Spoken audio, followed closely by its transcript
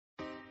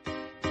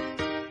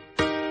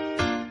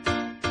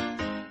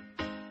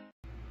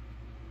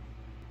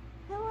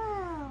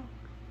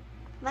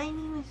My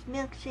name is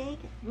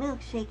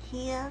Milkshake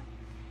here,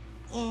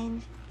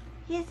 and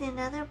here's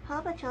another PAW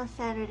Patrol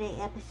Saturday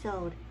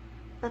episode.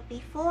 But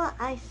before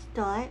I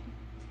start,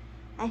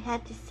 I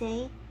had to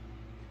say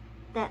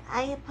that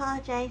I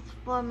apologize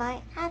for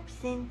my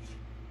absence.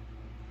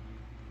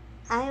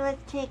 I was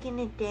taking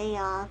a day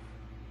off,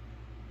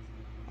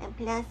 and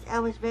plus I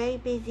was very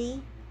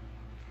busy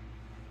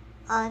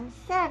on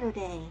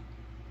Saturday.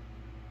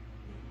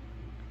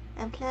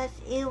 And plus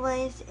it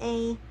was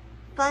a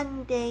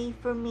fun day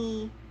for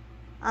me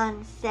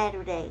on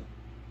Saturday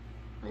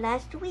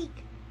last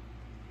week.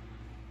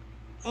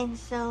 And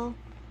so,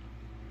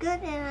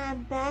 good, and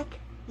I'm back.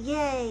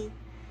 Yay!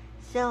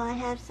 So I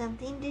have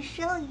something to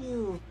show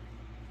you.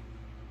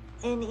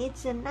 And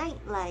it's a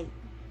nightlight.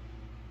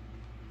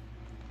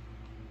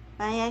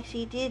 I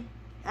actually did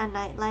a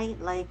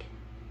nightlight like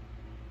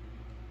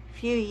a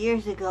few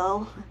years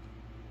ago.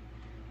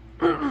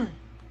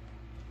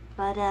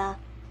 But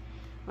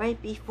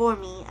right before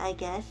me, I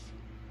guess.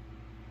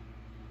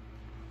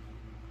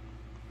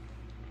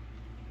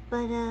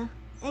 But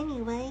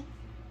anyway,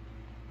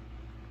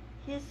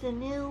 here's the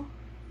new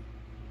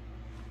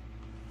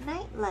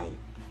nightlight.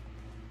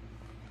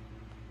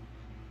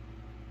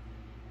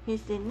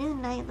 Here's the new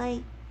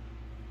nightlight,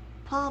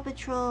 PAW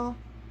Patrol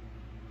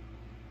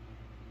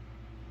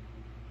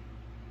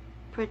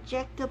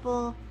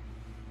projectable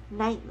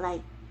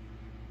nightlight.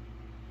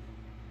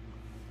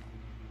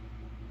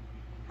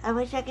 I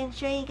wish I can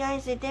show you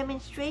guys a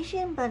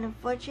demonstration, but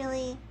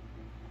unfortunately,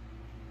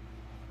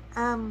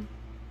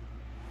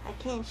 I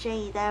can't show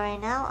you that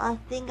right now. I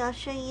think I'll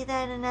show you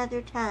that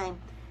another time.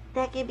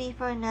 That could be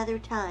for another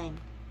time.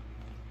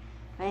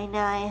 Right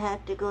now I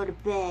have to go to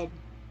bed.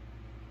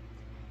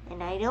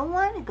 And I don't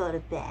want to go to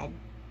bed.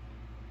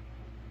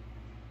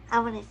 I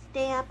want to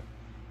stay up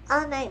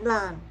all night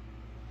long.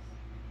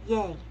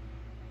 Yay.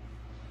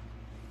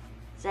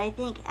 So I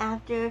think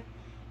after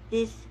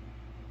this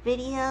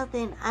video,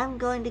 then I'm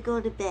going to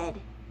go to bed.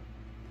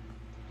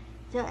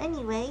 So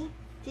anyway,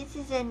 this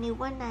is a new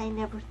one I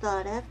never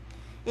thought of.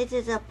 It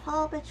is a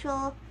PAW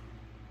Patrol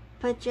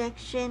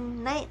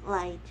projection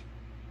nightlight.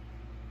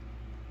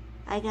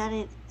 I got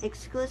it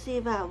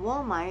exclusive at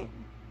Walmart.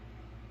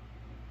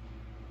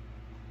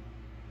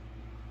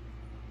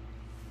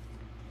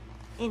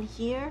 In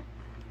here,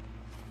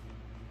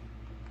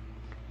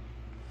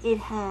 it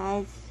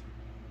has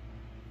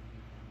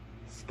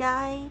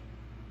Sky,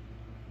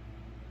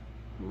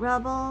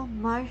 Rubble,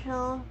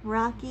 Marshall,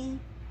 Rocky,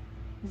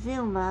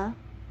 Zuma,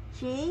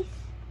 Chase,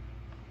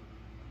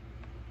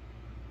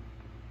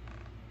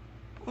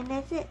 and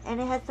that's it.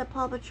 And it has the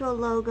PAW Patrol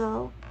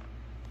logo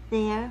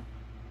there.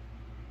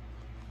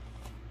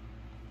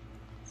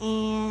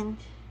 And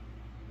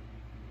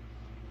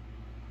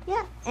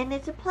yeah, and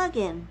it's a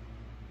plug-in.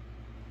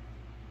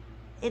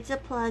 It's a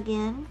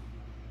plug-in,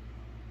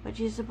 but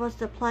you're supposed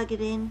to plug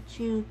it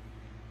into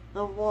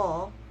the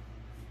wall,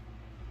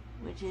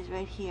 which is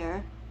right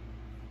here.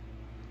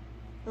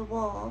 The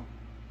wall.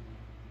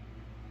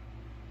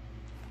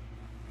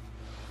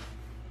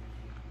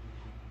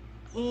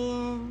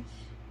 And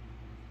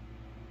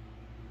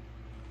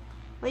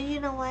but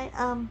you know what?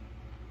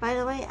 By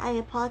the way, I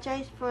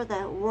apologize for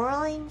the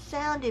whirling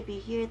sound. If you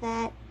hear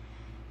that,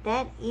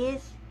 that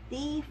is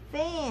the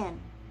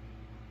fan.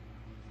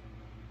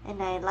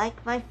 And I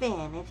like my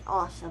fan. It's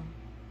awesome.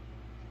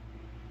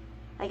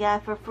 I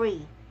got it for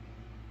free.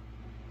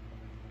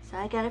 So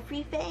I got a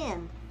free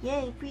fan.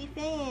 Yay, free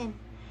fan.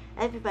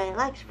 Everybody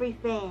likes free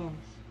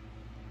fans.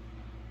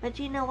 But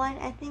you know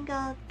what? I think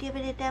I'll give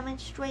it a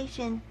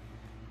demonstration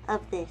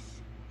of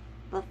this.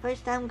 But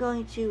first I'm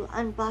going to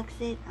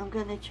unbox it. I'm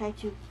going to try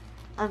to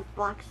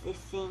unbox this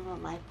thing with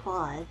my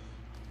paws.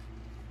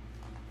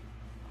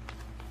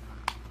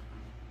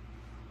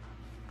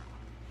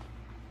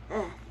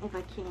 If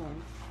I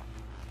can.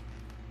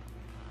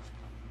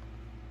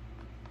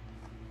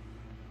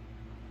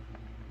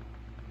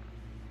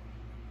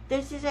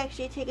 This is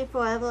actually taking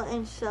forever,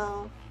 and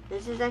so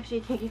this is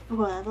actually taking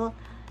forever,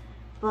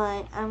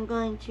 but I'm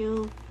going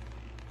to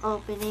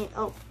open it.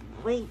 Oh,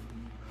 wait.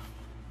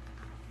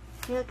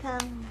 Here it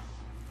comes.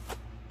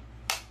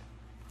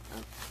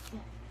 Oh.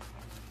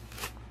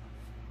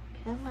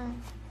 Come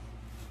on.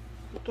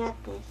 You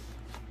got this.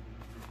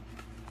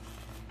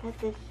 Got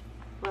this.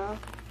 Well,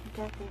 you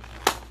got this.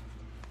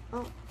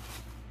 Oh.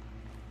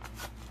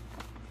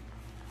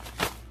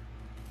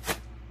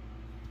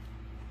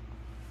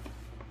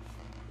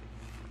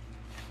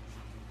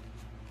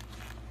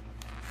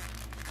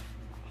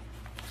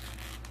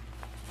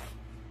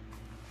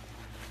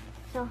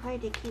 So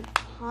hard to keep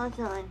paws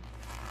on.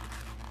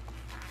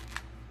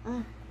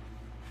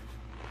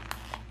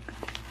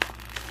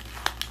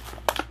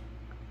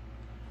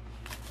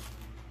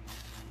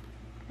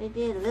 I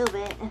did a little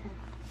bit.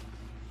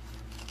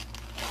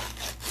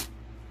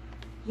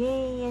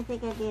 Yay, I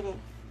think I did it.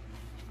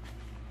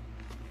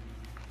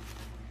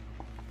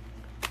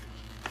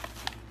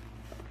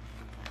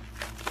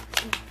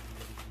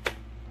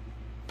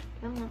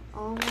 Come on,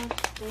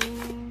 almost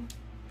there.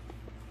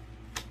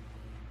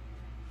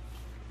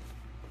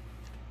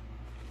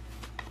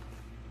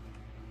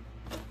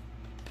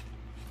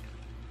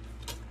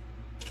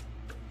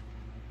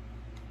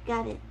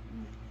 got it.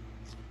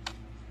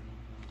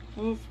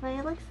 And it's what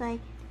it looks like.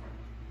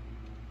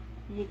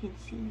 As you can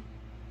see.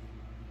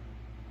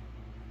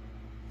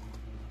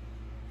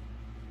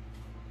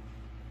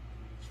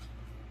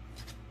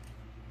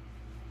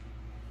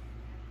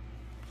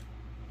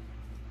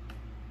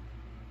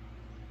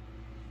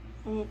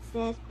 And it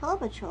says Paw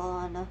Patrol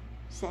on the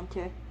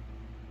center.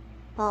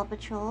 Paw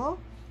Patrol.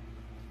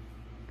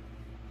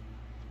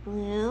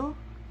 Blue.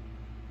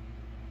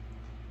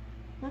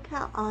 Look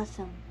how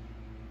awesome.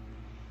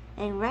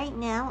 And right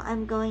now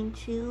I'm going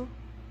to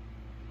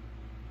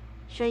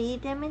show you a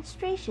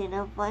demonstration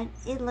of what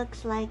it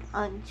looks like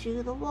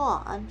onto the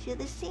wall, onto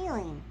the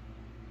ceiling.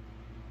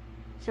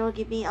 So it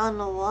could be on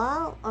the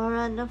wall or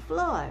on the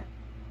floor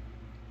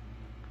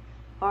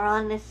or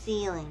on the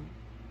ceiling.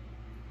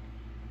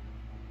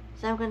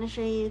 So I'm going to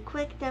show you a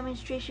quick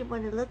demonstration of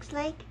what it looks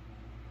like,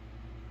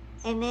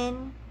 and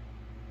then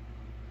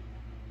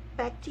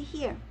back to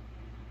here.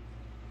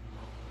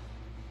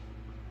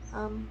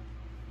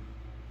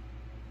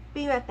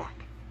 Be right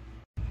back.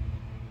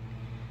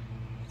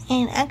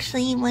 And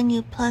actually, when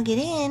you plug it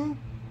in,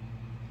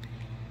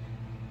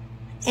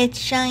 it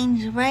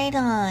shines right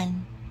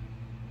on.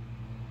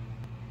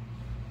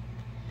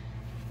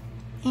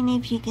 And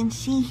if you can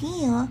see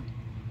here,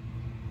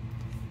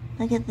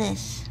 look at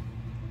this.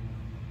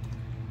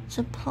 It's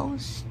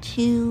supposed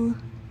to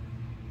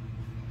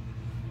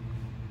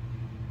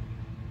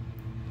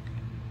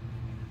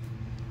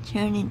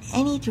turn in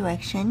any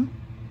direction.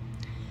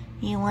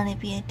 You want to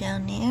be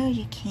down there,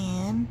 you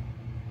can.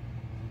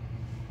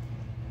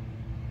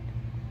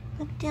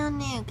 Look down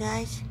there,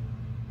 guys.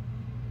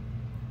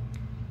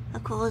 How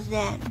cool is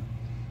that?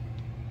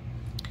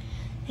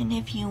 And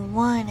if you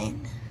want it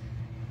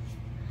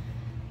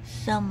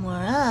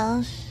somewhere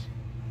else,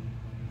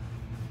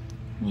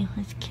 let me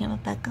hold this camera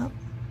back up.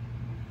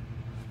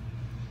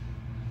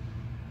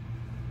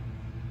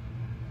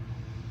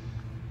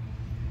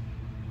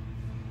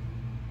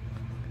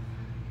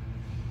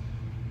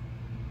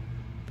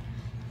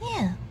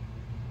 Yeah.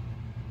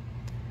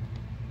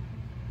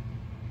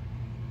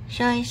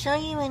 Shall I show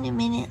you in a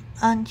minute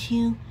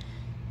onto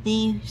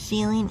the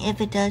ceiling if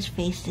it does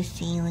face the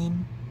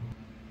ceiling?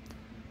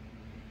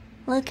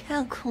 Look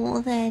how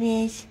cool that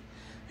is.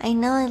 I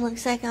know it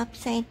looks like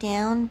upside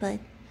down, but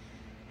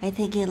I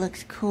think it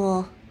looks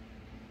cool.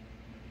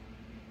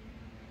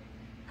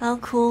 How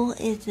cool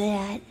is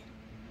that?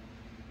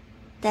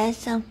 That's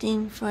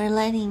something for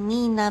letting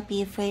me not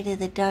be afraid of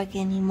the dark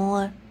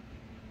anymore.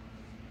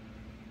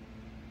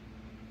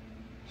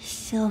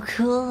 So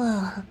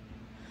cool.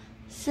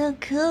 So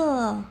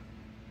cool.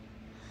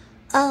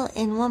 Oh,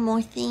 and one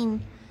more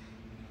thing.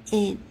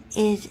 It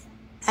is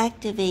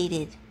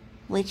activated,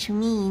 which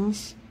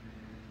means,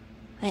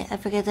 I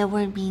forget that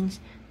word means,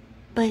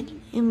 but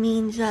it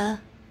means, oh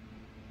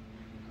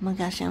my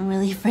gosh, I'm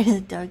really afraid of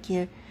the dark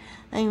here.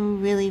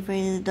 I'm really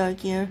afraid of the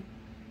dark here.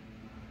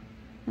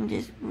 I'm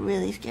just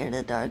really scared of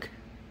the dark.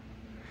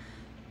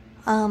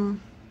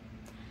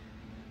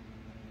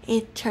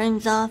 It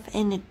turns off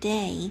in the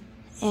day,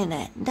 and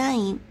at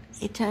night,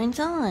 it turns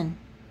on.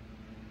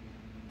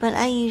 But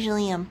I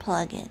usually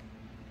unplug it.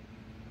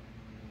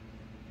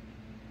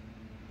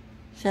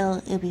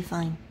 So it'll be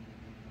fine.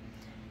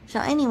 So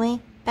anyway,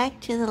 back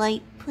to the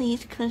light,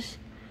 please, because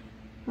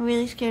I'm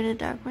really scared of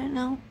the dark right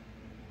now.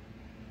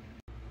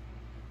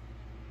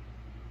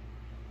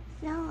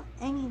 So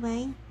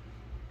anyway,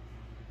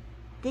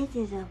 this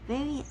is a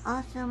very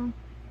awesome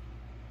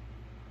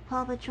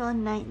Paw Patrol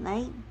night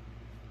light.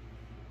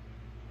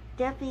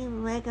 Definitely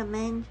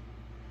recommend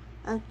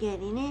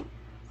getting it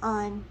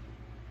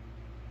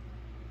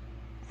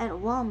at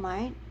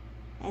Walmart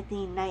at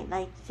the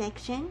nightlight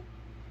section.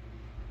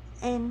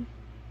 And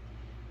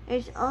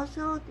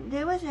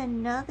there was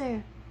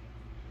another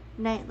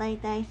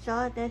nightlight that I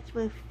saw that's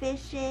with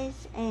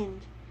fishes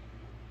and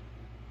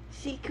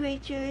sea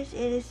creatures.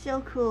 It is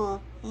so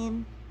cool,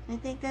 and I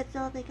think that's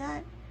all they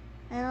got.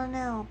 I don't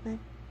know, but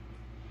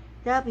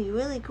that'd be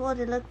really cool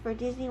to look for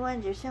Disney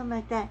ones or something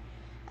like that.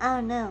 I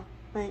don't know,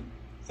 but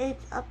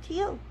it's up to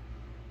you.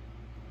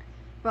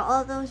 For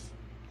all those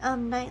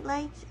night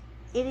lights,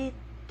 it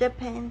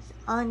depends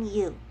on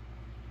you.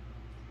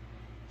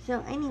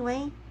 So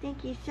anyway,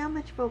 thank you so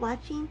much for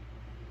watching.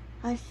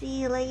 I'll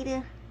see you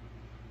later.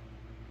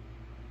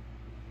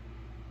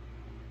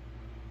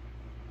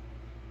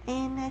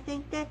 And I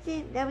think that's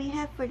it that we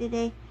have for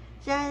today.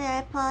 Sorry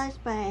that I paused,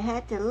 but I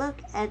had to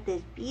look at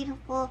this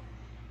beautiful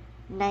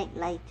night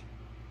light.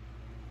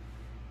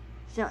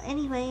 So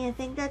anyway, I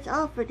think that's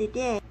all for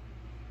today.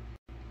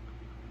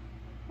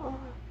 Oh.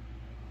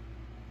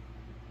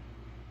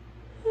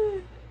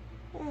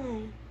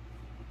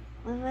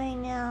 Well, right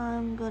now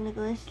I'm gonna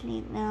go to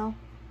sleep now.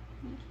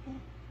 Okay.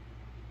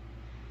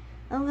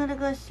 I'm gonna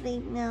go to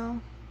sleep now,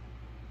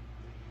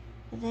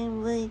 because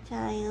I'm really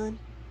tired.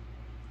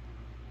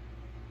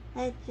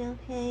 That's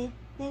okay.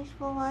 Thanks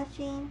for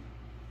watching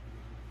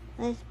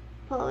this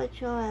Paw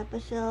Patrol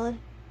episode.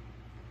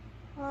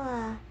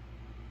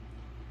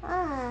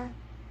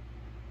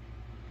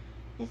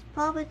 this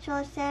PAW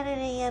Patrol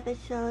Saturday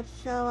episode,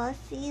 so I'll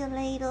see you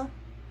later.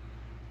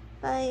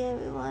 Bye,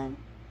 everyone.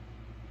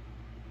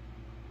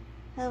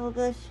 Have a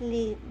good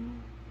sleep.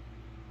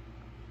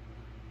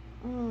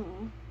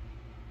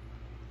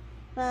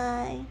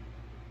 Bye.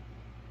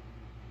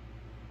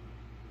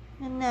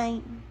 Good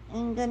night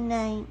and good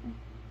night.